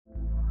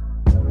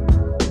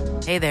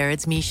Hey there,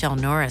 it's Michelle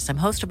Norris. I'm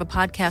host of a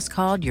podcast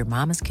called Your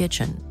Mama's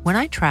Kitchen. When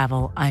I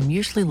travel, I'm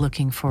usually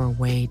looking for a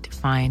way to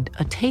find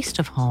a taste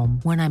of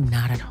home when I'm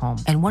not at home.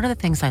 And one of the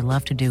things I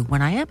love to do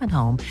when I am at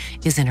home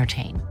is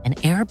entertain. And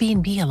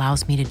Airbnb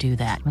allows me to do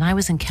that. When I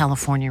was in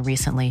California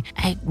recently,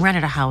 I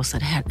rented a house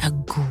that had a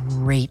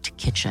great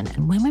kitchen.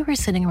 And when we were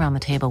sitting around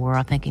the table, we were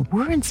all thinking,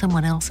 we're in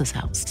someone else's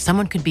house.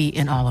 Someone could be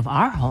in all of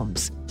our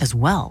homes as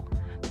well.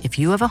 If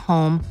you have a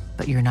home,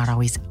 but you're not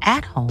always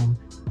at home,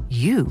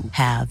 you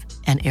have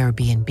an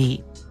Airbnb.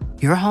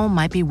 Your home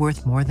might be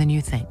worth more than you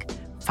think.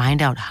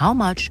 Find out how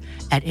much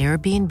at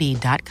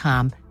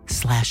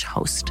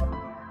airbnb.com/host.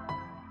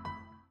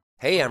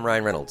 Hey, I'm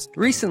Ryan Reynolds.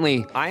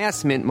 Recently, I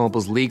asked Mint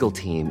Mobile's legal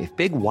team if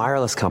big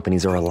wireless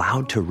companies are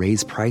allowed to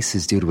raise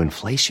prices due to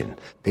inflation.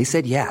 They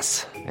said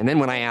yes. And then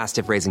when I asked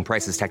if raising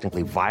prices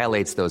technically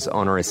violates those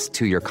onerous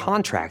two-year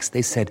contracts,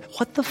 they said,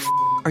 "What the f***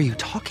 are you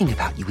talking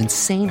about, you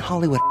insane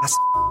Hollywood ass?"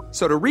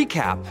 So to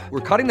recap,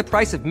 we're cutting the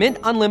price of Mint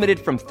Unlimited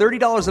from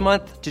 $30 a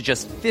month to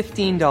just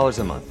 $15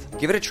 a month.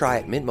 Give it a try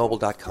at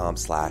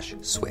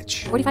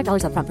mintmobile.com/switch.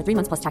 $45 up front for 3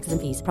 months plus taxes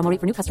and fees. Promo rate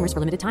for new customers for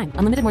limited time.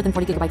 Unlimited more than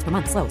 40 gigabytes per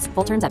month. Slows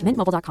full terms at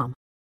mintmobile.com.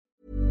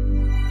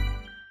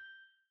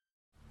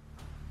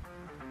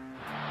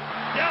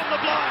 Down the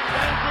blind,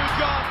 Andrew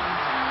John.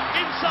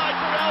 Inside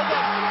for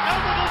Albert.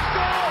 Albert will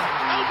score.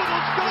 Albert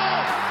will score.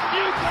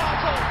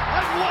 Newcastle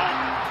have won.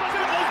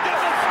 Fiddler's going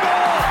to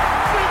score.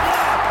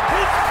 Fiddler,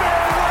 it's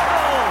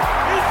farewell.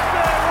 It's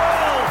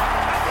farewell.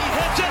 And he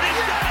hits it.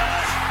 He's got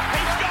it.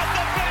 He's got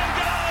the field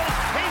goal.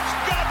 He's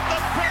got the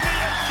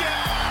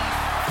premiership.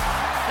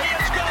 He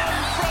has gone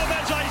from,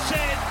 as I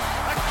said,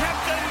 a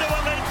captain to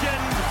a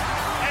legend.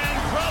 And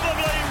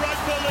probably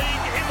rugby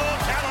league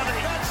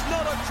immortality. That's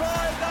not a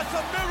try. That's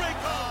a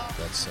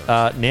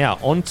miracle. Now,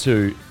 on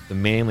to the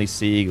Manly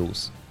Sea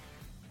Eagles.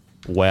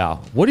 Wow.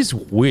 What is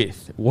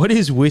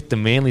with the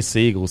Manly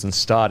Sea Eagles and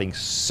starting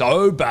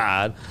so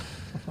bad,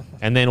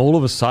 and then all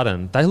of a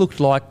sudden, they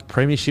looked like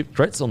premiership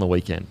threats on the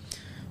weekend?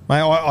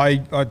 Mate, I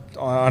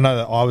know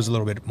that I was a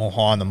little bit more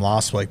high on them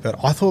last week, but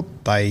I thought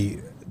they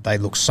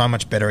looked so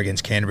much better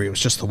against Canterbury. It was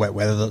just the wet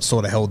weather that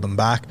sort of held them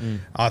back.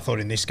 I thought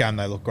in this game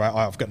they looked great.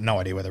 I've got no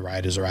idea where the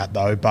Raiders are at,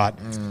 though. But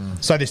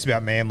say this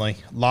about Manly.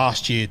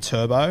 Last year,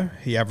 Turbo,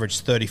 he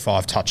averaged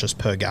 35 touches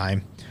per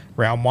game.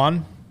 Round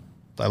 1,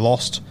 they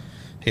lost.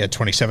 He had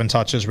 27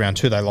 touches. Round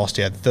 2, they lost.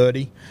 He had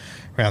 30.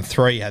 Round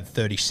 3, he had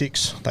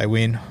 36. They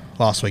win.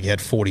 Last week, he had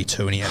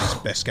 42, and he had his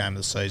best game of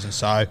the season.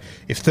 So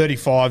if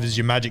 35 is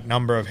your magic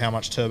number of how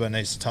much Turbo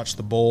needs to touch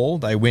the ball,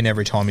 they win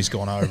every time he's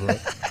gone over it.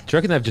 Do you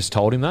reckon they've just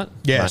told him that?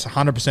 Yes,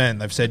 100%.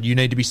 They've said, you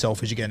need to be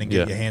selfish again and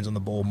get your hands on the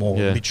ball more.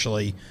 Yeah.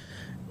 Literally,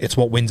 it's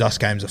what wins us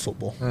games of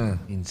football.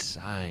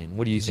 Insane.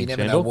 What do you think, You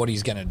never Chandler? know what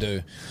he's going to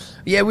do.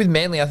 Yeah, with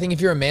Manly, I think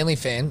if you're a Manly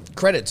fan,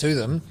 credit to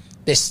them,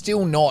 they're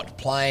still not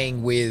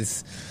playing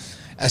with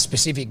a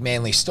specific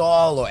Manly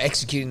style or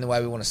executing the way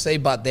we want to see,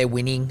 but they're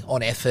winning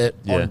on effort,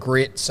 on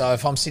grit. So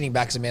if I'm sitting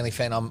back as a Manly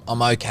fan,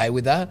 I'm okay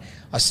with that.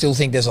 I still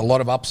think there's a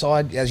lot of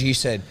upside. As you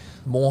said,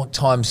 more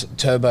times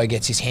Turbo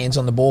gets his hands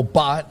on the ball,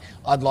 but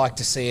I'd like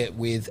to see it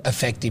with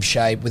effective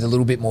shape, with a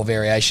little bit more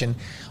variation.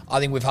 I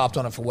think we've harped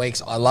on it for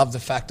weeks. I love the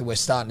fact that we're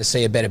starting to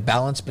see a better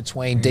balance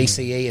between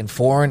DCE and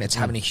Foran. It's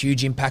having a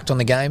huge impact on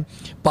the game.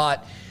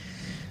 But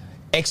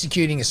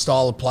executing a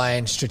style of play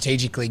and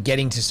strategically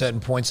getting to certain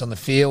points on the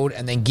field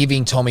and then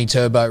giving Tommy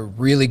Turbo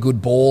really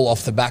good ball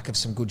off the back of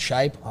some good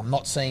shape. I'm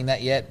not seeing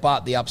that yet,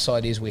 but the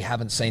upside is we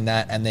haven't seen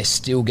that and they're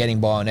still getting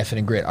by on effort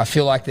and grit. I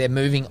feel like they're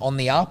moving on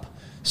the up,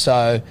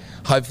 so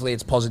hopefully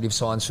it's positive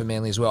signs for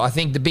Manly as well. I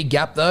think the big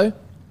gap, though,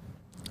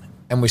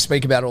 and we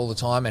speak about it all the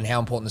time and how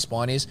important the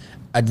spine is,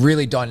 a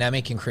really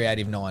dynamic and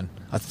creative 9.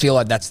 I feel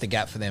like that's the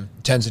gap for them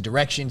in terms of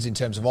directions, in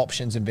terms of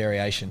options and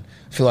variation.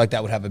 I feel like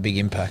that would have a big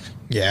impact.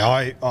 Yeah,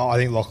 I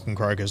think Lachlan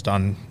Croker's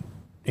done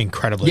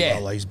incredibly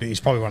well.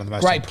 He's probably one of the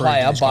most great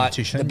player, in this but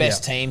competition. the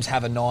best teams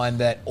have a 9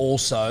 that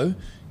also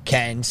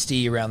can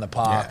steer around the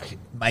park,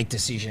 make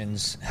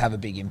decisions, have a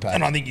big impact.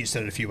 And I think you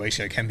said it a few weeks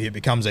ago, Kempy, it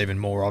becomes even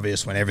more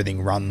obvious when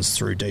everything runs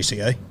through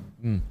DCE.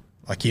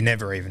 Like, you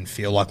never even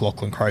feel like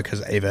Lachlan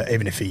Croker's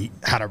even if he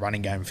had a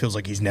running game, it feels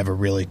like he's never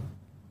really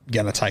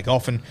going to take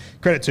off. And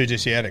credit to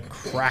DCE, had a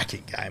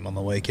cracking game on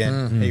the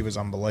weekend. He was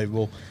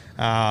unbelievable.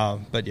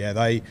 But yeah,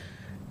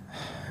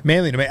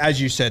 Manly, to me,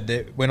 as you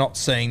said, we're not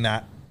seeing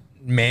that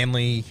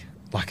Manly,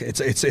 like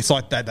it's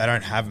like that they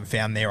haven't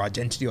found their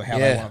identity or how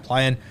they want to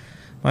play. And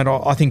mate,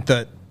 I think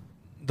that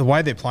the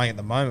way they're playing at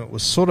the moment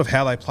was sort of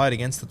how they played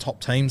against the top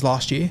teams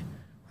last year.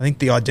 I think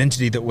the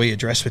identity that we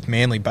addressed with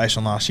Manly based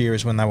on last year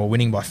is when they were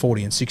winning by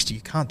 40 and 60.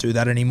 You can't do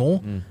that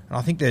anymore. And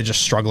I think they're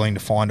just struggling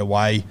to find a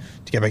way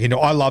to get back into it.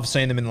 I love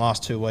seeing them in the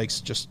last 2 weeks.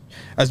 Just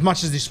as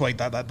much as this week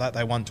that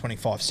they won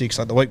 25-6.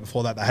 Like the week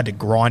before that, they had to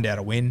grind out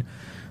a win.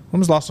 When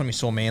was the last time you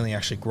saw Manly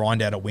actually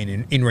grind out a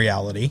win in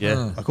reality?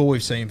 Yeah. Like all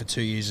we've seen for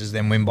 2 years is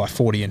them win by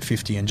 40 and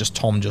 50 and just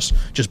Tom just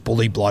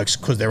bully blokes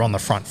because they're on the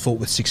front foot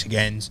with 6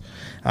 agains.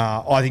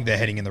 I think they're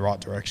heading in the right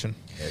direction.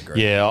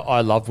 Yeah,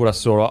 I loved what I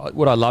saw.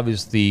 What I love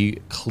is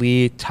the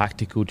clear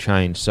tactical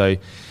change. So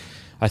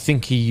I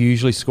think he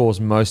usually scores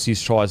most of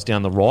his tries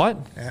down the right.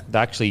 Yeah.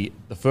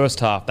 The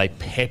first half, they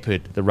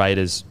peppered the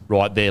Raiders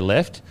right there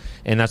left.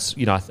 And that's,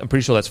 I'm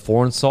pretty sure that's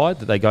foreign side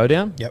that they go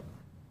down. Yep.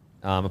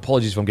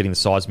 Apologies if I'm getting the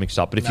sides mixed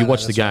up, but if you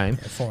watch the game,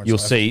 you'll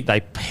see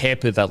they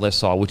peppered that left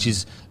side, which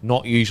is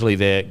not usually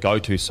their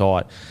go-to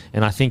side.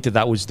 And I think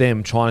that was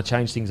them trying to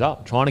change things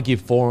up, trying to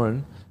give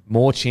foreign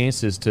more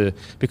chances to,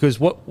 because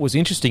what was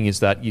interesting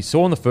is that you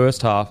saw in the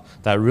first half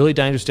they were really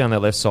dangerous down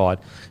that left side,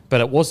 but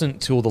it wasn't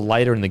till the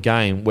later in the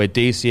game where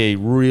DCE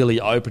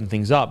really opened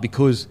things up,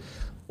 because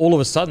all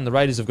of a sudden the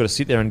Raiders have got to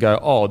sit there and go,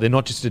 oh, they're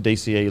not just a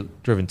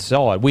DCE-driven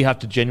side. We have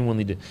to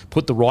genuinely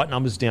put the right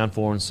numbers down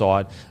for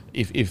inside.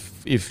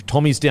 If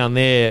Tommy's down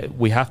there,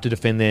 we have to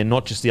defend there,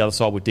 not just the other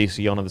side with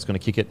DCE on it that's going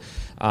to kick it.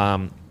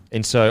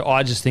 And so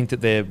I just think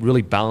that they're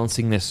really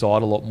balancing their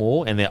side a lot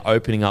more, and they're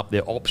opening up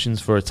their options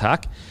for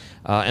attack.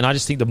 And I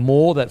just think the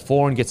more that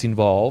foreign gets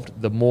involved,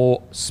 the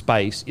more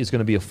space is going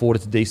to be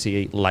afforded to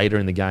DCE later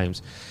in the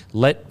games.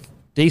 Let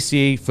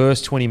DCE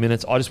first 20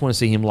 minutes, I just want to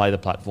see him lay the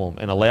platform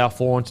and allow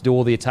foreign to do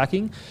all the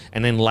attacking.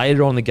 And then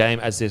later on in the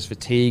game, as there's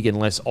fatigue and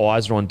less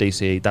eyes are on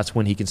DCE, that's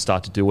when he can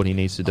start to do what he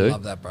needs to do. I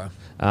love that, bro.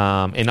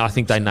 And I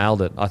think they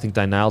nailed it.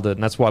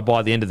 And that's why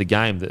by the end of the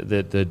game,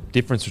 the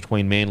difference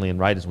between Manly and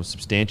Raiders was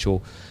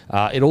substantial.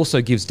 It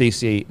also gives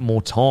DCE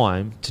more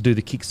time to do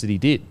the kicks that he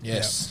did.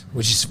 Yes,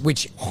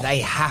 which they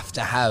have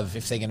to have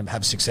if they're going to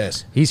have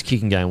success. His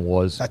kicking game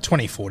was... That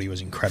 2040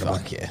 was incredible.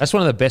 Fuck yeah. That's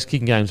one of the best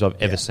kicking games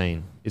I've ever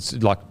seen. It's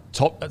like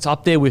top. It's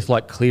up there with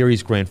like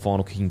Cleary's grand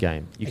final kicking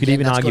game. You could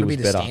even argue it was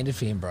better. That's got to be the standard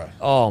for him, bro.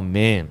 Oh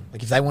man!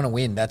 Like if they want to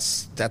win,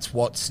 that's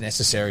what's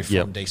necessary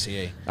from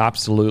DCE.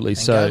 Absolutely. And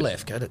so go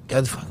left, go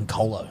the fucking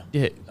Colo.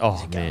 Yeah.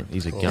 Oh man,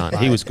 he's a gun.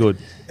 He was good.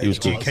 He was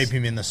Do good. you keep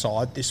him in the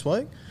side this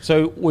week?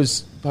 So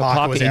was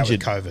Parker was out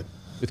injured with COVID,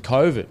 with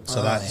COVID?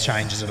 so that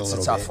changes it a little bit.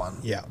 It's a tough one.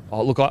 Yeah.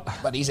 Oh look,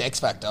 But he's X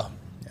Factor.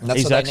 And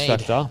that's he's what X they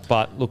need. factor.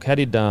 But look, how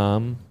did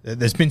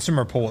There's been some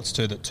reports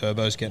too that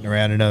Turbo's getting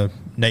around in a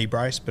knee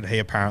brace, but he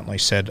apparently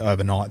said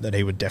overnight that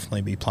he would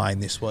definitely be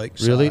playing this week.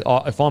 really?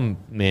 So, If I'm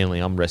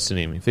Manly, I'm resting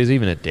him. If there's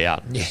even a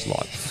doubt, it's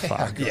like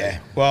fuck. yeah.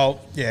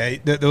 Well, yeah.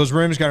 There was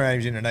rumours going around he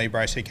was in a knee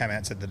brace. He came out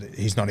and said that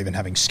he's not even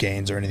having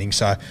scans or anything.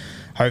 So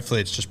hopefully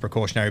it's just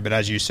precautionary. But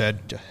as you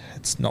said,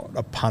 it's not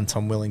a punt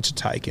I'm willing to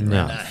take in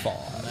No. round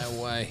 5.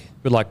 No way.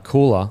 But like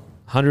Cooler,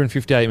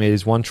 158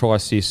 metres, 1 try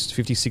assist,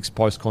 56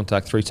 post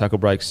contact, 3 tackle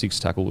breaks, 6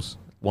 tackles,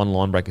 1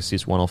 line break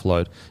assist, 1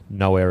 offload,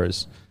 no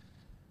errors.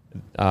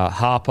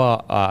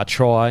 Harper, a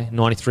try,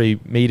 93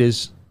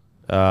 metres,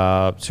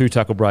 2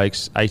 tackle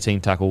breaks,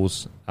 18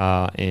 tackles,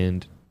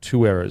 and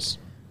 2 errors.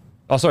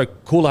 Oh, sorry,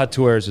 Cooler had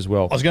 2 errors as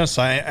well. I was going to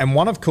say, and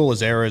one of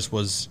Cooler's errors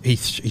was he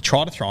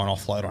tried to throw an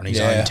offload on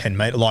his own 10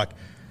 metre. Like,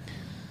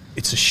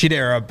 it's a shit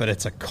error, but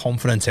it's a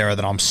confidence error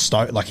that I'm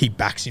stoked. Like, he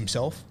backs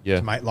himself. Yeah.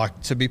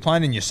 To be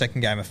playing in your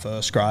second game of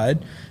first grade,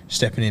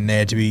 stepping in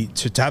there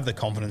to have the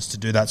confidence to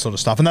do that sort of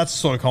stuff. And that's the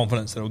sort of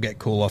confidence that will get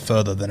Cooler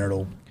further than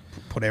it'll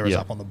put errors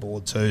up on the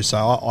board too. So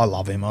I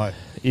love him.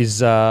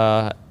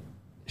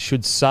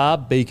 Should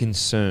Saab be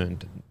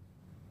concerned?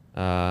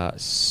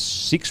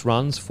 6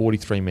 runs,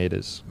 43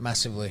 metres.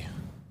 Massively.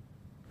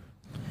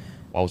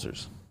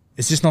 Wowzers.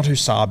 Is this not who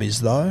Saab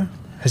is, though?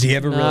 Has he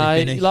ever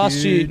really been a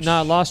huge...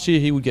 last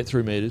year he would get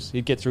through metres.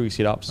 He'd get through his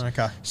hit-ups.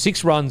 Okay.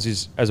 6 runs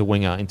is as a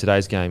winger in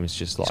today's game is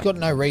just like... He's got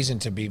no reason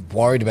to be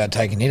worried about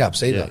taking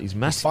hit-ups either. Yeah, he's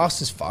massive. He's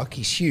fast as fuck.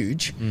 He's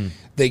huge.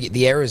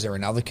 The errors are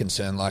another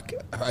concern. Like,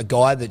 a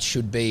guy that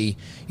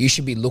you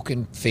should be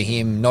looking for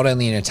him not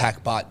only in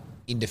attack but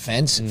in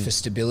defence for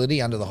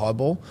stability under the high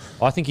ball.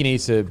 I think he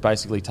needs to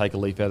basically take a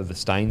leaf out of the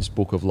Staines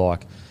book of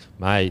like,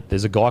 mate,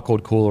 there's a guy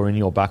called Cooler in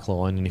your back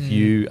line, and if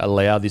you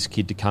allow this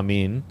kid to come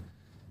in...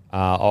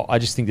 I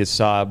just think that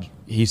Saab,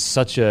 he's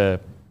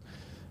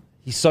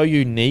so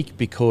unique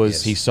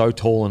because he's so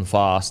tall and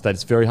fast that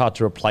it's very hard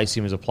to replace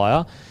him as a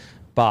player.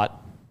 But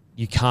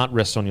you can't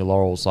rest on your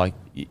laurels. Like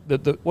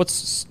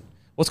what's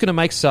going to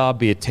make Saab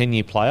be a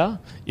 10-year player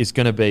is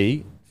going to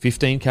be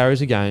 15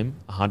 carries a game,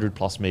 100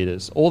 plus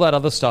meters. All that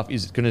other stuff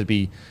is going to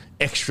be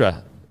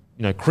extra,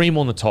 cream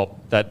on the top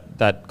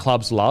that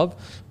clubs love.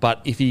 But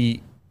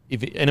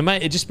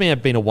it just may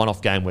have been a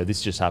one-off game where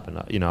this just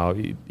happened.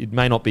 It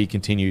may not be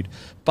continued.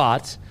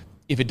 But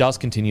if it does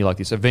continue like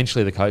this,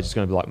 eventually the coach is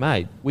going to be like,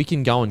 mate, we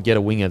can go and get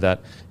a winger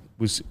that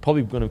was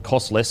probably going to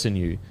cost less than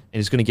you and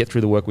is going to get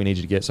through the work we need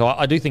you to get. So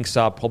I do think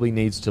Saab probably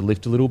needs to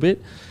lift a little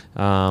bit.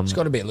 It's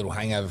got to be a little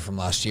hangover from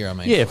last year, I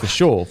mean. Yeah, for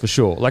sure.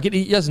 Like,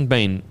 he hasn't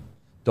been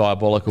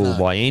diabolical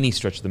by any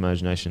stretch of the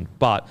imagination.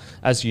 But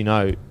as you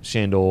know,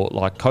 Shandor,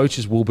 like,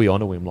 coaches will be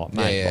onto him, like,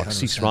 mate, 100%.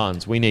 6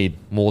 runs. We need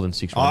more than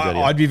 6 runs out of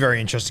you. I'd be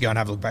very interested to go and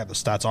have a look back at the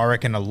stats. I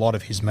reckon a lot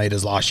of his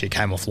meters last year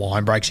came off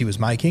line breaks he was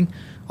making.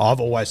 I've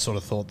always sort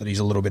of thought that he's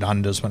a little bit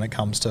unders when it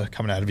comes to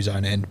coming out of his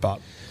own end. But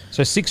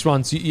so 6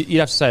 runs, you'd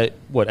have to say,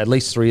 at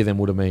least 3 of them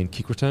would have been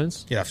kick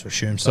returns? you'd have to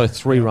assume So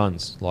 3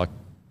 runs, like,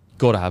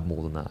 got to have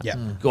more than that. Yeah.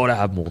 Got to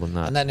have more than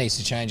that. And that needs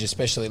to change,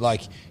 especially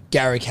like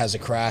Garrick has a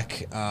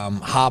crack.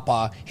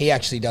 Harper, he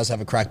actually does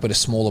have a crack, but a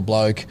smaller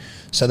bloke.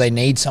 So they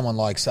need someone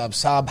like Sub.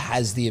 Sub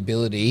has the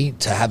ability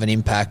to have an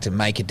impact and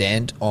make a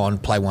dent on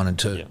play 1 and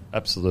 2. Yeah,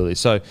 absolutely.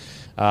 So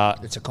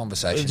It's a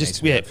conversation. just needs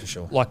to be had for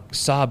sure. like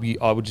Saab,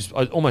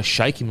 I'd almost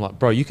shake him. Like,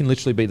 bro, you can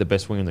literally be the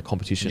best winger in the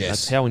competition. Yes.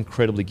 That's how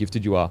incredibly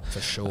gifted you are.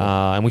 For sure.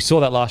 And we saw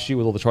that last year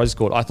with all the tries he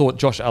scored. I thought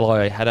Josh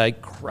Alloy had a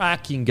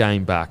cracking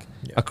game back.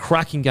 A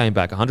cracking game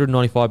back.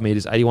 195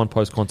 metres, 81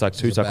 post contact,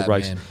 2 He's a tackle bad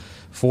breaks, man.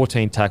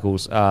 14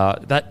 tackles.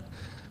 That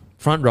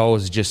front row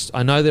is just,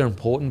 I know they're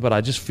important, but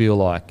I just feel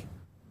like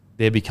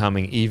they're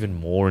becoming even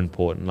more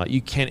important. Like,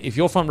 you can, if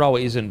your front rower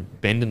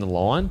isn't bending the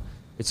line,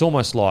 it's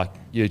almost like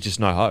you just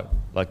no hope.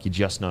 Like, you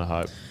just no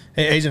hope.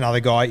 He's another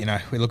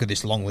guy, we look at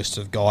this long list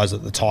of guys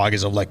that the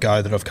Tigers have let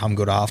go that have come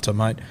good after,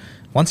 mate.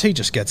 Once he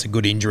just gets a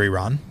good injury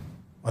run,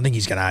 I think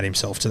he's going to add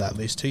himself to that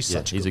list. He's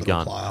such a good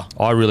little player.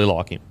 I really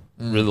like him.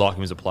 Really like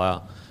him as a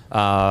player.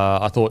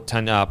 I thought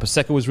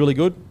Paseka was really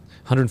good.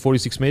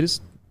 146 metres,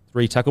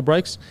 3 tackle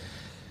breaks.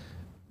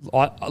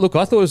 I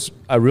thought it was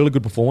a really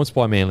good performance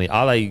by Manly.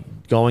 Are they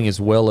going as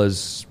well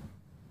as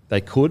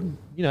they could?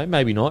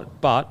 Maybe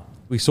not. But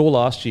we saw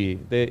last year,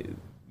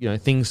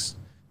 things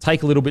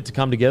take a little bit to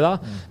come together.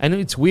 And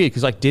it's weird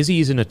because,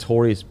 Desi is a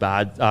notorious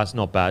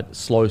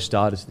slow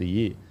starter to the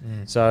year.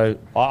 So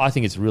I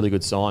think it's really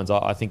good signs.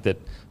 I think that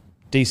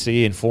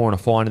DC and Foran are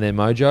finding their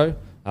mojo.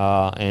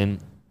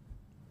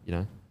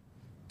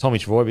 Tommy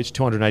Trbojevic,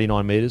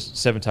 289 metres,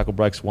 7 tackle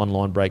breaks, 1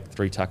 line break,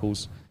 3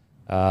 tackles.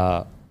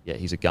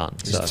 He's a gun.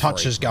 His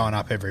touches going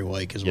up every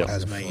week is what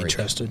has me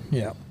interested.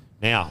 Yeah.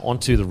 Now, on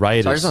to the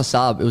Raiders. Sorry, just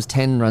on Saab, it was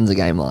 10 runs a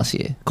game last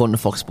year, according to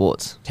Fox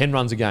Sports. 10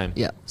 runs a game.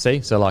 Yeah.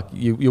 See? So,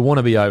 you want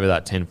to be over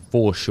that 10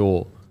 for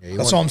sure.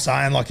 That's what I'm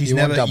saying. He's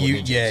never... double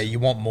digits. You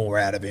want more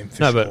out of him, for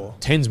sure. No,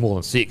 but 10's more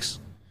than 6,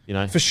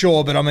 For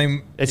sure, but I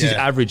mean... That's his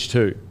average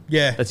too.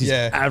 Yeah. That's his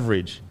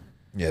average.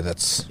 Yeah,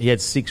 that's... He had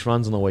 6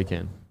 runs on the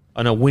weekend.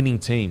 On a winning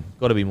team.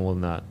 Got to be more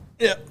than that.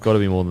 Yeah. Got to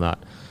be more than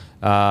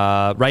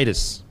that.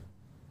 Raiders.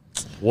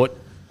 What?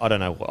 I don't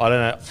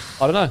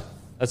know.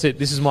 That's it.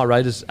 This is my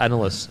Raiders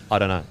analyst. I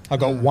don't know. I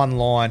got one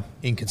line,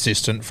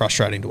 inconsistent,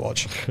 frustrating to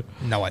watch.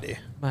 No idea.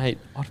 Mate,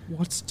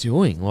 what's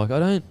doing? I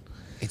don't...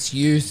 It's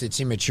youth, it's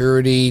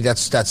immaturity.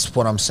 That's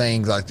what I'm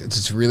saying.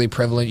 It's really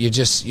prevalent.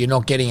 You're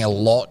not getting a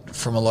lot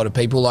from a lot of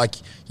people.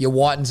 Your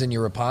Whitens and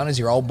your Rapanas,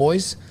 your old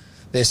boys,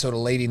 they're sort of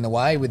leading the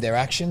way with their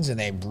actions and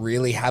they're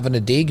really having a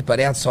dig. But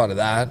outside of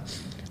that,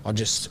 I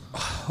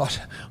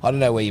don't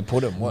know where you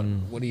put them.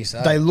 What do you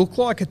say? They look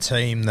like a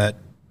team that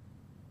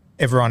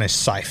everyone is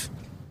safe.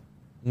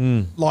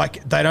 They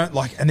don't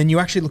and then you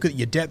actually look at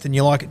your depth and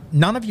you're like,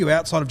 none of you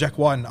outside of Jack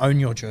Whiten own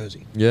your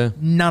jersey. Yeah.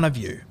 None of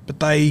you. But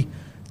they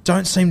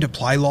don't seem to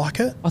play like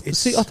it. I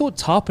thought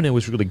Tarpanet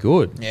was really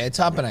good. Yeah,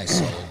 Tarpanet's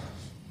solid.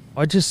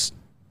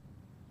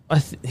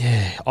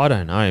 I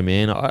don't know,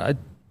 man.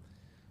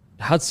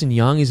 Hudson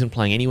Young isn't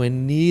playing anywhere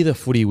near the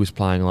footy he was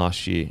playing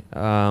last year.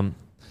 I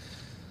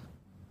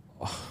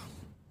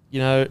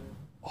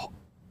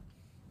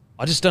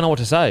just don't know what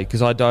to say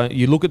because I don't.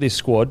 You look at this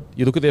squad,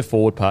 you look at their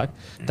forward pack.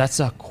 That's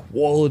a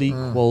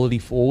quality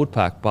forward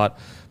pack, but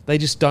they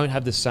just don't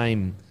have the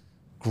same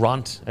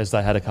grunt as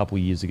they had a couple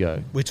of years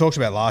ago. We talked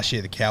about last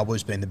year the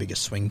Cowboys being the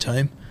biggest swing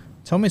team.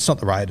 Tell me it's not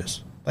the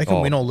Raiders. They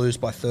can win or lose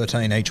by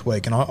 13 each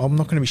week, and I'm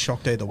not going to be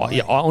shocked either way.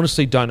 I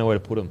honestly don't know where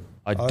to put them.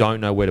 I don't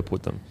know where to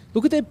put them.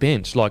 Look at their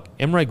bench,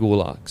 Emre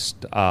Gula,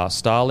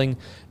 Starling,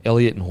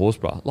 Elliott, and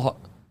Horsburgh.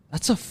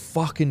 That's a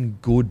fucking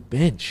good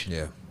bench.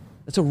 Yeah.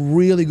 That's a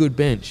really good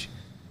bench.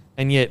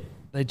 And yet,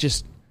 they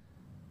just...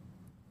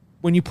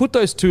 When you put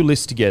those two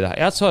lists together,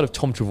 outside of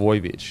Tom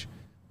Trbojevic,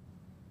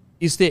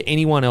 is there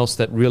anyone else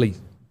that really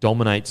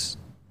dominates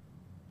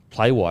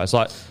play-wise?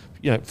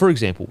 For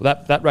example,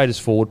 that Raiders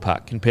forward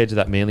pack compared to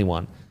that Manly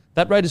one,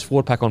 that Raiders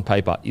forward pack on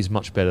paper is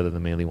much better than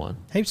the Manly one.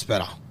 Heaps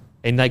better.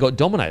 And they got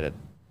dominated.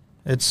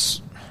 And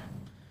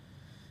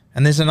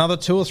there's another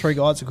 2 or 3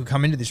 guys that could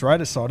come into this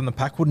Raiders side and the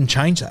pack wouldn't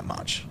change that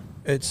much.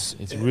 It's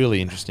really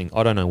interesting.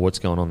 I don't know what's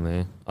going on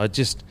there.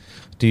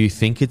 Do you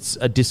think it's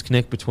a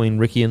disconnect between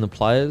Ricky and the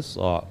players?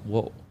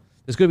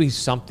 There's got to be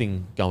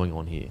something going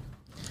on here.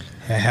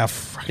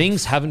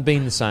 Things haven't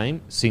been the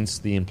same since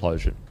the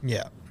implosion.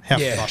 Yeah. How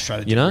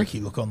frustrated did Ricky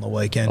look on the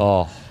weekend?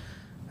 Oh.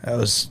 That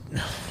was...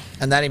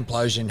 And that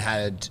implosion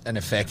had an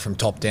effect from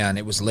top down.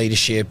 It was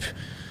leadership.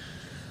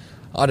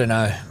 I don't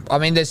know. I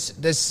mean,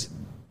 there's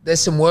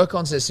some work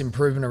on, there's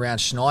improvement around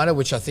Schneider,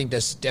 which I think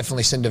there's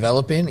definitely some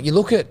developing. You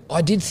look at,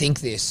 I did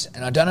think this,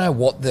 and I don't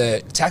know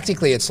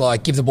tactically it's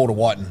like, give the ball to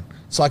Whiten.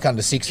 It's like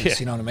under 6s,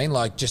 you know what I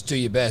mean? Just do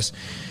your best.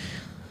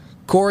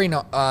 Corey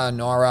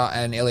Naira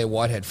and Elliot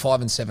Whitehead,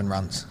 5 and 7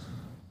 runs.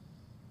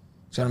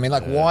 Do you know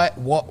what I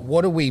mean?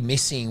 What are we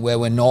missing where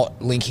we're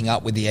not linking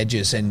up with the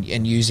edges and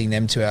using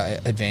them to our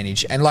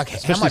advantage? And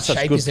how much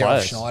shape is there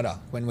of Schneider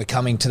when we're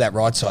coming to that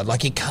right side?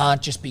 It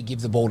can't just be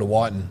give the ball to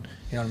Whiten.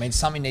 You know what I mean?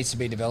 Something needs to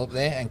be developed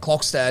there. And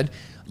Klokstad,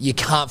 you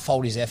can't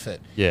fault his effort.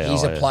 Yeah,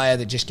 He's a player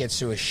that just gets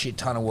through a shit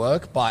ton of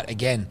work. But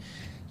again,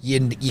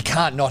 you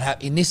can't not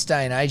have, in this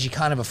day and age, you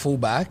can't have a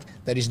fullback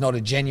that is not a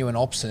genuine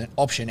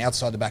option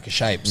outside the back of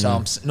shape. So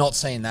I'm not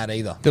seeing that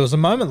either. There was a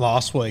moment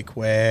last week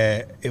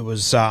where it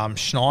was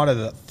Schneider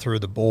that threw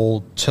the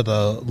ball to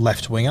the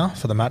left winger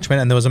for the match win,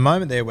 and there was a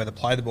moment there where the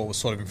play the ball was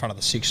sort of in front of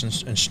the six,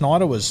 and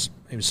Schneider was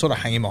sort of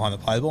hanging behind the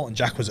play the ball, and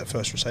Jack was at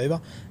first receiver,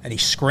 and he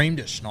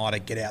screamed at Schneider,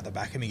 "Get out the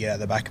back of me, get out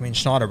the back of me," and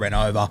Schneider ran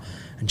over,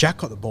 and Jack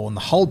got the ball, and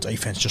the whole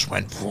defence just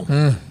went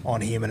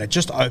on him, and it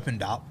just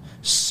opened up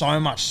so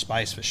much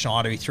space for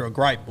Schneider. He threw a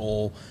great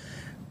ball.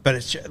 But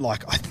it's just,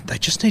 like, they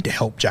just need to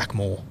help Jack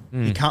more.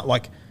 He can't,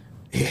 like,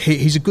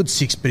 he's a good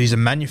six, but he's a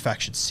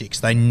manufactured six.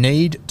 They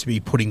need to be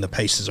putting the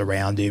pieces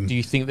around him. Do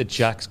you think that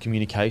Jack's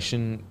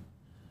communication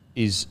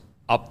is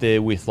up there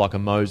with like a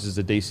Moses,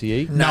 a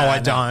DCE? No, I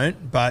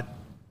don't. But,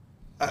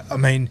 I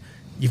mean,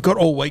 you've got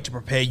all week to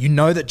prepare. You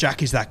know that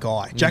Jack is that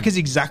guy. Jack is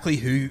exactly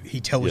who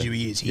he tells you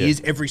he is. He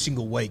is every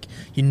single week.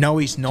 You know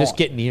he's not. Just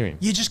get near him.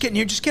 You just get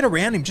near him. Just get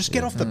around him. Just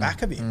get off the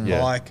back of him.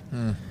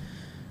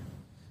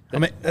 I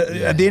mean,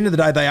 at the end of the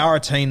day, they are a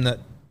team that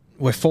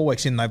we're 4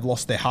 weeks in, they've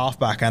lost their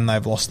halfback and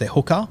they've lost their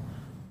hooker.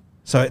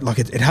 So,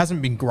 it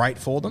hasn't been great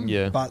for them,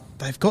 but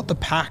they've got the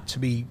pack to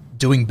be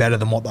doing better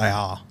than what they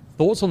are.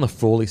 Thoughts on the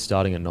Frawley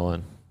starting at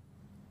 9?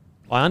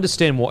 I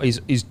understand what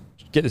he's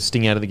get the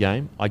sting out of the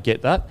game. I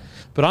get that.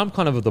 But I'm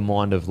kind of the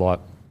mind of, like,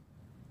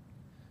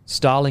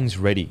 Starling's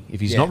ready.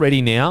 If he's not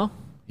ready now,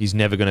 he's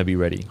never going to be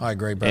ready. I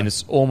agree, bro. And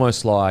it's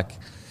almost like...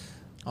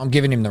 I'm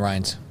giving him the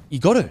reins. You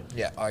got to.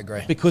 Yeah, I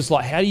agree. Because,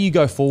 like, how do you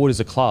go forward as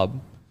a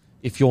club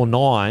if you're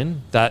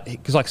 9?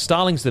 Because, like,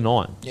 Starling's the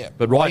 9. Yeah.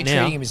 But Why right are you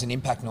now... treating him as an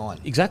impact 9?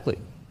 Exactly.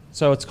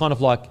 So it's kind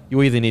of like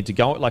you either need to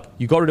go... Like,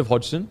 you got rid of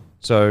Hodgson,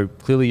 so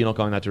clearly you're not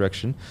going that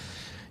direction.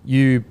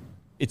 It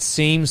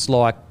seems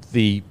like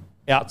the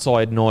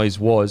outside noise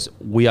was,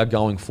 we are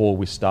going forward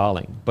with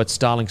Starling, but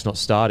Starling's not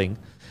starting.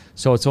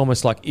 So it's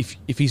almost like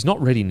if he's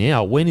not ready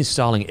now, when is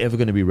Starling ever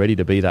going to be ready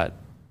to be that?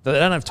 They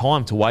don't have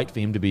time to wait for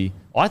him to be...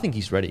 I think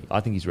he's ready. I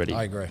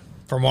I agree.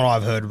 From what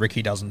I've heard,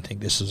 Ricky doesn't think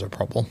this is a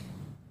problem.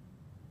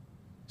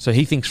 So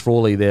he thinks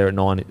Frawley there at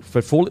 9.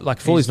 For Frawley, like,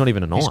 Frawley's not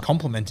even a 9. He's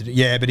complimented it.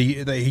 Yeah, but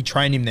he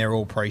trained him there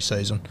all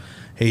pre-season.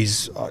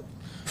 He's... I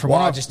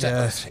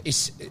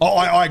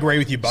agree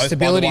with you both.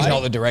 Stability is by the way,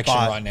 not the direction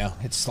right now.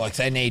 It's like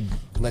they need,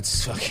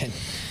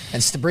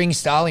 and to bring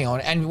Starling on.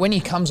 And when he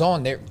comes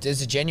on,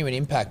 there's a genuine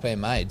impact being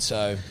made.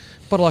 So,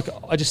 but like,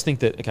 I just think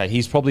that, okay,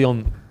 he's probably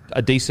on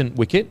a decent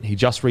wicket. He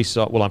just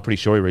re-signed. Well, I'm pretty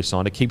sure he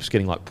re-signed. It keeps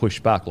getting like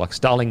pushed back. Like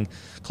Starling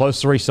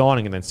close to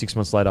re-signing, and then 6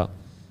 months later.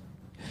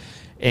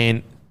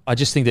 And I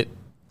just think that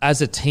as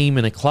a team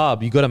and a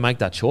club, you've got to make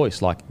that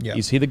choice. Like,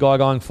 is he the guy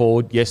going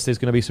forward? Yes, there's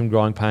going to be some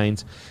growing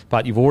pains,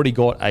 but you've already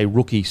got a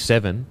rookie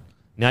 7.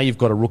 Now you've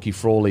got a rookie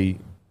Frawley,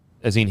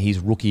 as in he's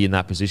rookie in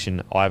that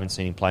position. I haven't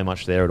seen him play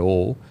much there at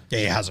all. Yeah,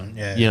 he hasn't.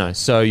 Yeah, you know,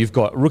 so you've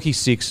got rookie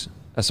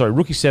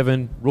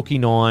 7, rookie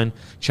 9,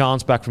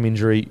 Chance back from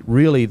injury.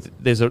 Really,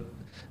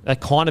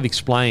 that kind of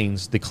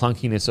explains the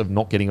clunkiness of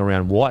not getting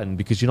around Whiten,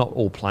 because you're not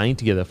all playing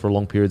together for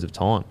long periods of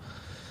time.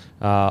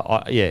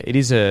 It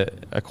is a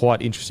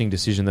quite interesting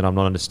decision that I'm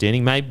not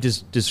understanding. Maybe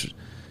does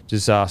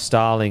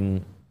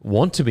Starling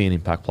want to be an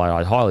impact player?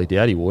 I highly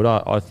doubt he would.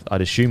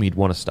 I'd assume he'd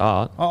want to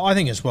start. I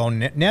think as well,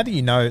 now that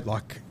you know,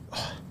 like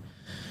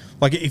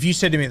if you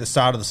said to me at the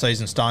start of the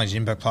season, Starling's an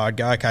impact player, I'd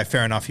go, okay,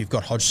 fair enough, you've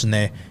got Hodgson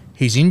there.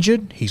 He's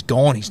injured, he's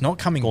gone, he's not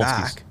coming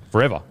back.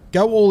 Forever.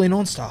 Go all in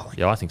on Starling.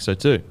 Yeah, I think so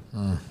too.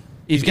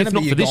 He's going to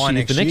be for this guy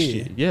year, for next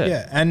year.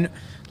 Yeah, and...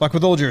 Like,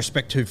 with all due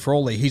respect to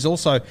Frawley, he's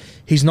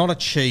not a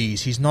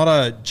cheese. He's not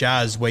a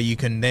Jazz where you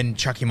can then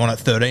chuck him on at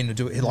 13 to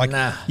do it. Like,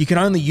 you can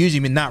only use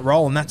him in that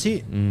role, and that's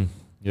it.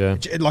 Yeah.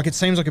 It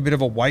seems like a bit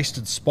of a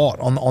wasted spot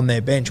on their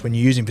bench when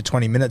you use him for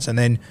 20 minutes and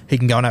then he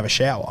can go and have a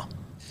shower.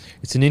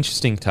 It's an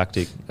interesting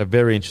tactic, a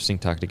very interesting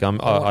tactic.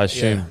 I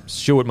assume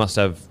Stewart must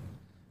have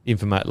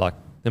information, like,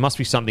 there must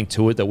be something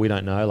to it that we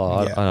don't know.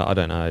 Like, I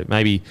don't know.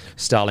 Maybe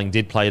Starling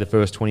did play the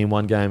first 20 in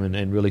one game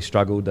and really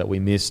struggled that we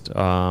missed.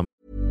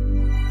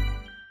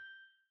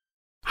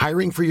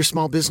 Hiring for your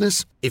small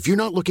business? If you're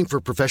not looking for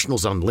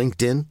professionals on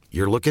LinkedIn,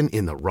 you're looking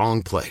in the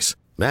wrong place.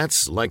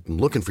 That's like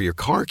looking for your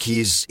car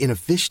keys in a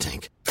fish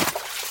tank.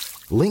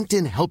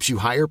 LinkedIn helps you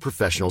hire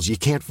professionals you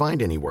can't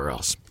find anywhere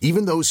else,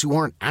 even those who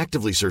aren't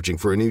actively searching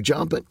for a new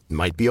job but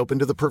might be open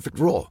to the perfect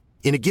role.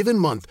 In a given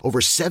month, over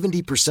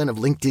 70% of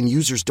LinkedIn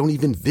users don't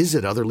even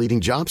visit other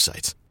leading job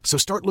sites. So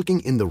start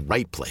looking in the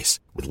right place.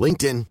 With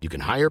LinkedIn, you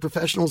can hire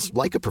professionals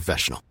like a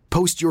professional.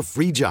 Post your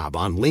free job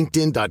on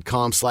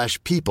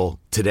linkedin.com/people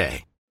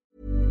today.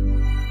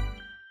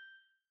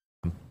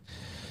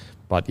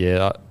 But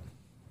yeah,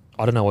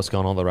 I don't know what's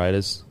going on with the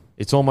Raiders.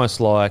 It's almost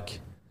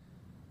like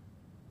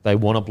they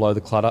want to blow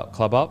the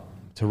club up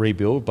to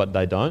rebuild, but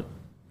they don't.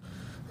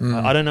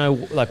 I don't know.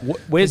 Like,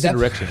 where's the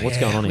direction? What's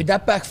going on here? With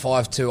that back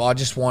 5 too, I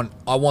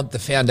want the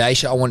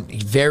foundation. I want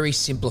very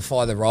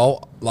simplify the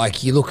role.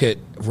 Like, you look at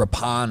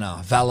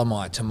Rapana,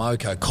 Valamai,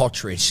 Tomoko,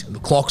 Kotrich,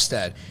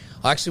 Klokstad.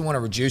 I actually want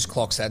to reduce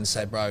Klokstad and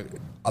say, bro,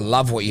 I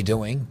love what you're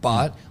doing,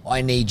 but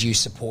I need you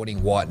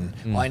supporting Whiten.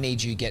 I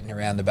need you getting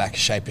around the back of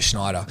Shaper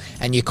Schneider.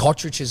 And your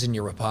Kottriches and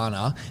your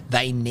Rapana,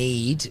 they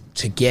need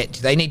to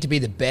be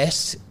the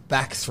best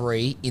back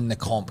three in the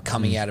comp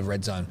coming out of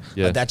red zone.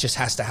 Yeah. Like, that just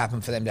has to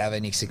happen for them to have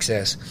any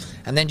success.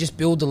 And then just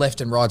build the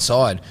left and right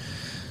side.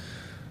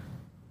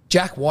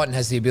 Jack Whiten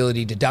has the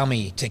ability to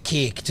dummy, to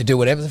kick, to do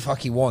whatever the fuck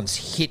he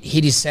wants, hit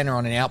his centre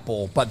on an out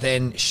ball. But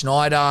then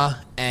Schneider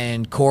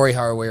and Corey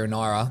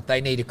Harawira-Naera,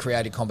 they need to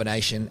create a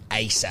combination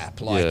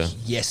ASAP,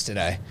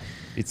 yesterday.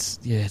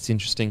 It's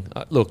interesting.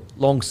 Look,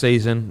 long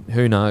season,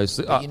 who knows?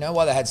 You know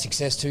why they had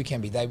success too,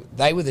 Kemby?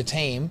 They were the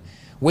team.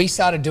 We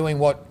started doing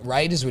what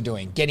Raiders were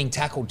doing, getting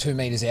tackled 2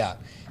 metres out,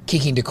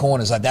 kicking to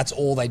corners. Like, that's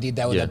all they did.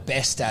 They were the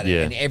best at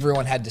it, and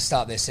everyone had to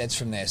start their sets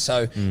from there.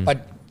 So,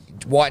 but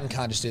Whiten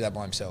can't just do that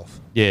by himself.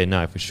 Yeah,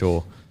 no, for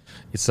sure.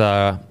 It's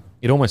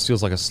it almost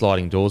feels like a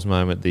sliding doors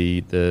moment.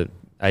 The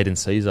Aiden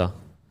Caesar,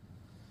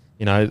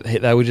 you know,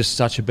 they were just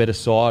such a better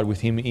side with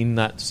him in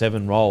that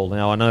 7 role.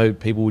 Now I know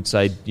people would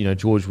say, you know,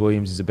 George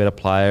Williams is a better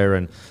player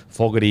and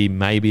Fogarty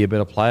may be a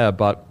better player,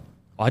 but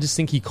I just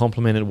think he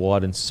complemented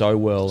Whiten so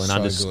well and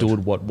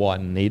understood what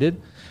Whiten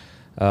needed.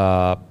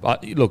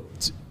 Look,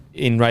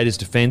 in Raiders'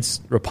 defence,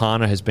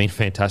 Rapana has been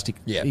fantastic.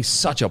 Yeah. He's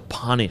such a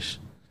punish.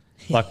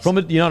 Like, from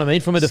a, you know what I mean?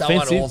 From a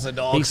defensive,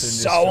 unorthodox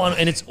he's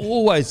and it's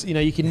always, you know,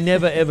 you can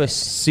never ever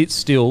sit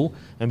still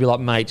and be like,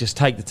 mate, just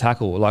take the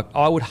tackle. Like,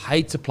 I would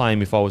hate to play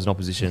him if I was in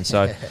opposition.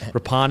 So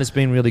Rapana's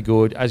been really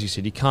good. As you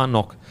said, you can't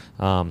knock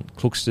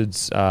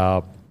Kluxted's,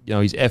 you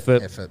know, his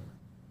effort.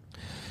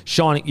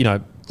 Shining, you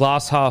know,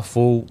 glass half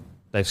full.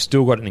 They've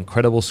still got an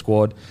incredible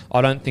squad.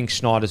 I don't think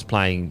Schneider's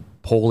playing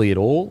poorly at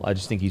all. I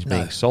just think he's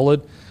being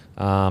solid.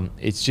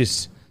 It's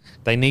just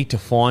they need to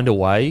find a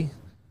way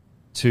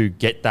to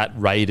get that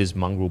Raiders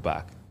mongrel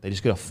back. They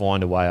just got to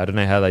find a way. I don't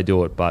know how they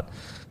do it, but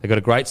they've got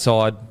a great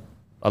side.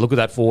 I look at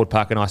that forward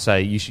pack and I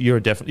say, you're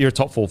a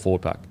top 4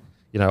 forward pack.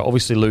 You know,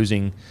 obviously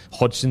losing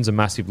Hodgson's a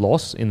massive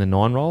loss in the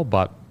 9 role,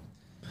 but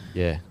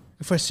yeah.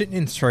 If we're sitting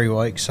in 3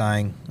 weeks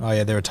saying, oh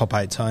yeah, they're a top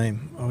 8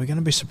 team, are we going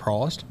to be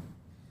surprised?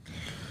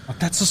 Like,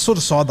 that's the sort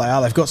of side they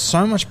are. They've got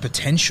so much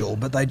potential,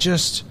 but they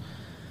just,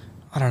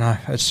 I don't know.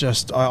 It's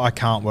just, I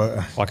can't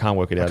work. I can't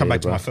work it out. I'll come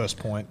back to my first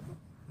point.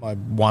 My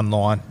one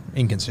line,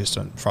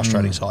 inconsistent,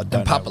 frustrating side.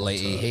 Don't know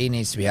Papali'i, he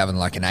needs to be having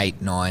like an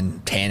 8,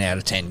 9, 10 out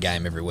of 10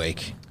 game every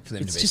week for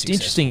them it's to be just successful.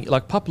 interesting.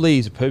 Like, Papali'i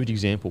is a perfect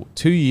example.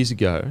 2 years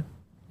ago,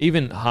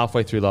 even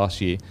halfway through last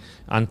year,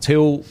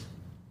 until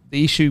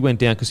the issue went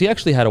down, because he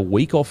actually had a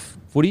week off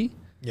footy.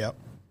 Yep.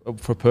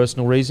 For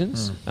personal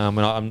reasons, and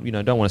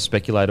I don't want to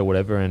speculate or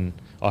whatever, and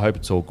I hope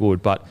it's all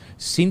good. But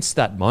since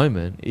that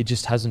moment, it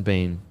just hasn't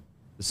been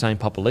the same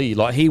Papali'i.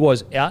 Like, he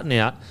was out and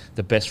out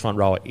the best front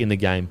rower in the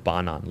game,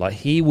 bar none. Like,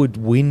 he would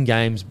win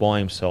games by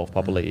himself,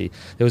 Papali'i.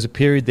 There was a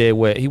period there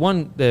where he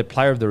won the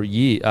Player of the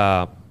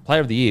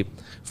Year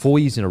 4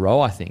 years in a row,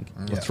 I think,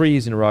 or 3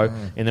 years in a row,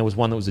 and there was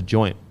one that was a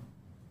joint.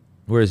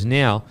 Whereas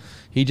now,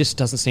 he just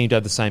doesn't seem to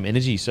have the same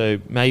energy. So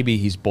maybe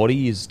his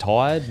body is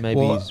tired.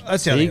 Maybe he's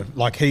that's the other thing.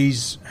 Like,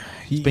 he's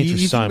been through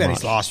so much.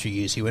 His last few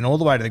years, he went all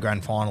the way to the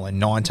grand final in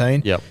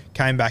 19. Yep.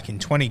 Came back in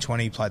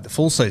 2020, played the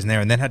full season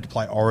there, and then had to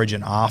play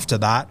Origin after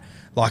that.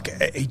 Like,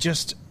 he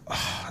just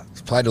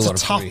played a lot of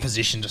tough footy.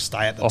 Position to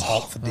stay at the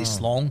top for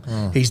this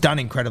long. He's done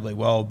incredibly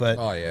well, but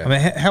I mean,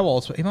 how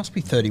old? He must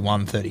be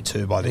 31,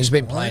 32 by this. He's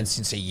been playing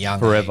since a young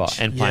forever age.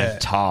 and playing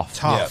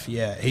tough.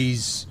 Yeah,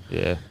 he's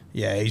yeah.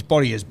 His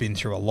body has been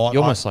through a lot.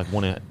 You almost like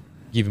want to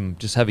give him,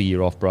 just have a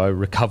year off, bro.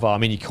 Recover. I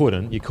mean, you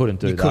couldn't do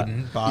that.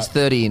 Couldn't, but He's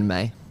 30 in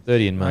May.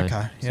 30 in May.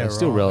 Okay, So yeah, it's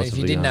still right. relatively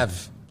If you didn't young.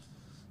 have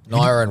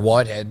Naira and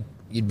Whitehead,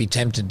 you'd be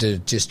tempted to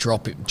just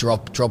drop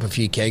a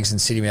few kegs and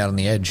sit him out on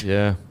the edge.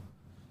 Yeah.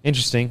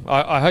 Interesting.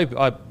 I hope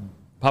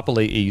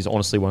Papali'i is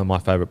honestly one of my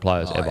favourite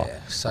players ever.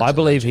 yeah. Such I a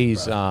believe legend,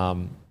 he's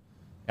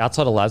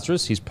outside of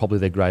Lazarus, he's probably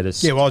their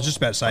greatest. Yeah, well, I was just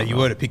about to say, you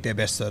were to pick their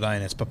best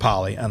 13, it's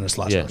Papali and it's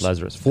Lazarus. Yeah,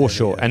 Lazarus, for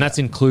sure. And that's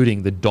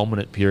including the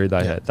dominant period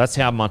they had. That's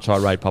how much I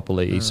rate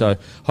Papali'i. So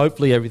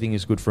hopefully everything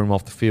is good for him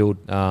off the field.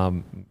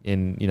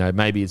 And, you know,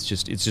 maybe it's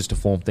just a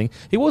form thing.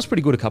 He was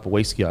pretty good a couple of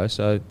weeks ago,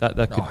 so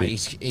that could be.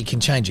 He can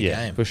change a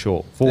game. For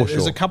sure.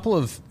 There's a couple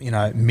of, you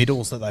know,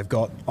 middles that they've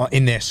got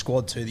in their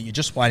squad too that you're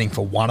just waiting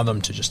for one of them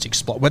to just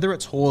explode. Whether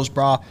it's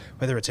Horsburgh,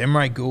 whether it's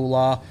Emre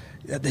Gula,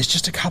 there's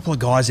just a couple of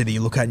guys that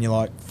you look at and you're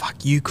like,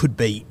 fuck, you could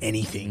be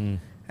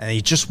anything. And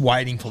you're just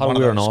waiting for one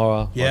of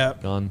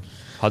those. Gun.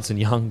 Hudson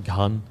Young,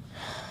 gun.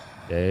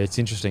 Yeah, it's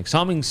interesting.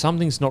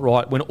 Something's not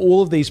right. When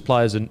all of these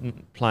players are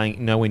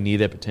playing nowhere near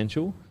their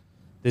potential,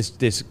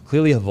 there's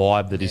clearly a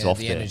vibe that is off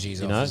the there. energy's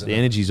you off, know? isn't The it?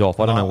 energy's off.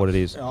 I don't know what it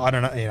is. I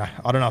don't know. You know,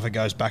 I don't know if it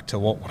goes back to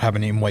what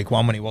happened in week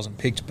 1 when he wasn't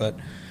picked, but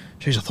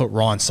geez, I thought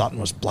Ryan Sutton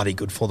was bloody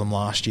good for them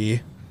last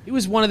year. He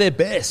was one of their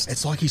best.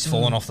 It's like he's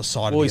fallen off the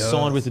side Well, of he the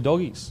signed earth. with the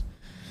Doggies.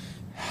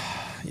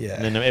 Yeah.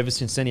 And then ever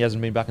since then, he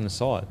hasn't been back in the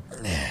side.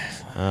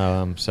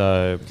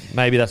 So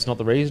maybe that's not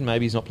the reason.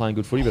 Maybe he's not playing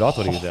good footy, but I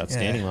thought he was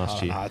outstanding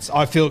last year.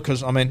 I feel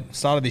because, I mean,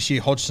 started this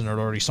year, Hodgson had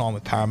already signed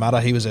with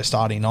Parramatta. He was their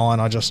starting 9.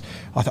 I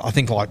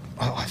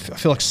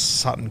feel like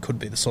Sutton could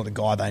be the sort of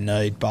guy they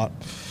need, but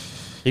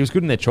He was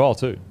good in their trial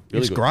too. He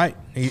was good. great.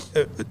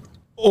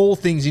 All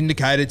things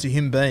indicated to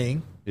him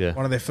being Yeah.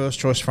 one of their first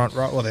choice front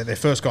row. Well, their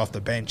first guy off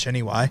the bench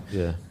anyway.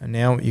 Yeah. And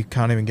now you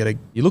can't even get a...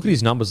 You look at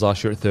his numbers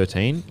last year at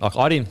 13. Like,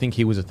 I didn't think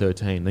he was a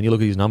 13. Then you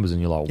look at his numbers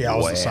and you're like, Yeah, I wow.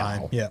 was the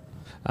same.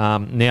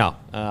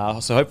 Yeah.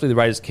 So hopefully the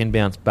Raiders can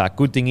bounce back.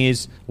 Good thing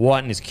is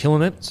Whiten is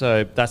killing it,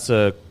 so that's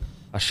a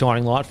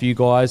shining light for you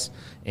guys.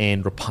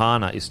 And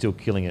Rapana is still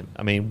killing it.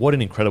 I mean, what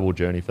an incredible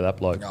journey for that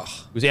bloke.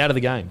 He was out of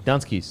the game.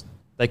 Dunskies.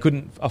 They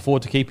couldn't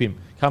afford to keep him.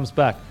 Comes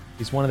back.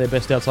 He's one of their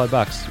best outside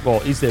backs. Well,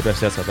 is their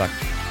best outside back.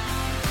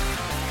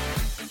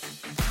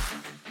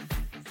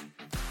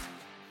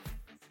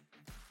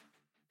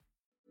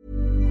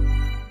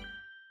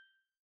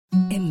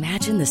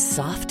 Imagine the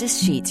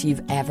softest sheets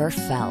you've ever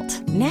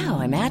felt. Now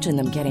imagine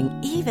them getting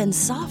even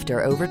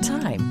softer over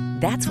time.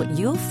 That's what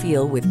you'll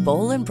feel with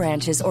Boll &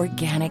 Branch's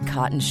organic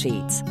cotton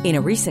sheets. In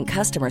a recent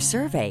customer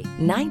survey,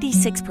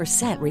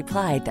 96%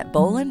 replied that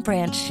Boll &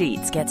 Branch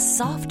sheets get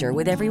softer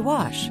with every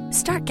wash.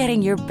 Start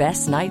getting your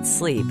best night's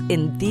sleep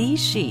in these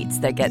sheets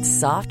that get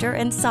softer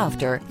and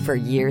softer for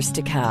years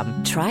to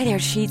come. Try their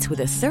sheets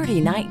with a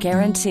 30-night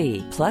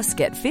guarantee. Plus,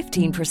 get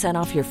 15%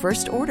 off your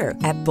first order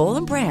at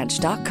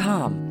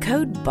bollandbranch.com.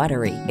 Code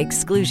BUTTERY.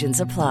 Exclusions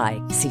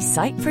apply. See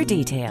site for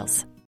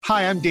details.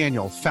 Hi, I'm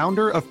Daniel,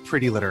 founder of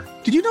Pretty Litter.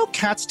 Did you know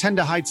cats tend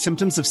to hide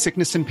symptoms of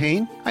sickness and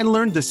pain? I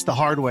learned this the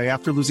hard way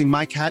after losing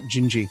my cat,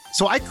 Gingy.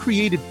 So I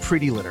created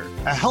Pretty Litter,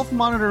 a health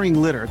monitoring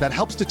litter that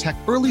helps detect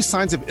early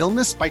signs of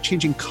illness by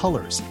changing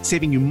colors,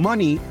 saving you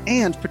money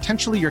and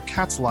potentially your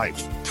cat's life.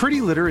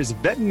 Pretty Litter is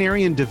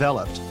veterinarian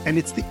developed, and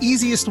it's the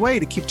easiest way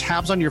to keep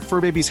tabs on your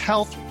fur baby's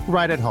health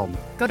right at home.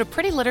 Go to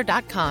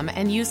prettylitter.com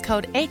and use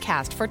code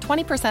ACAST for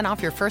 20%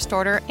 off your first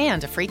order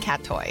and a free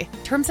cat toy.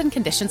 Terms and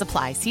conditions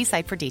apply. See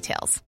site for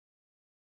details.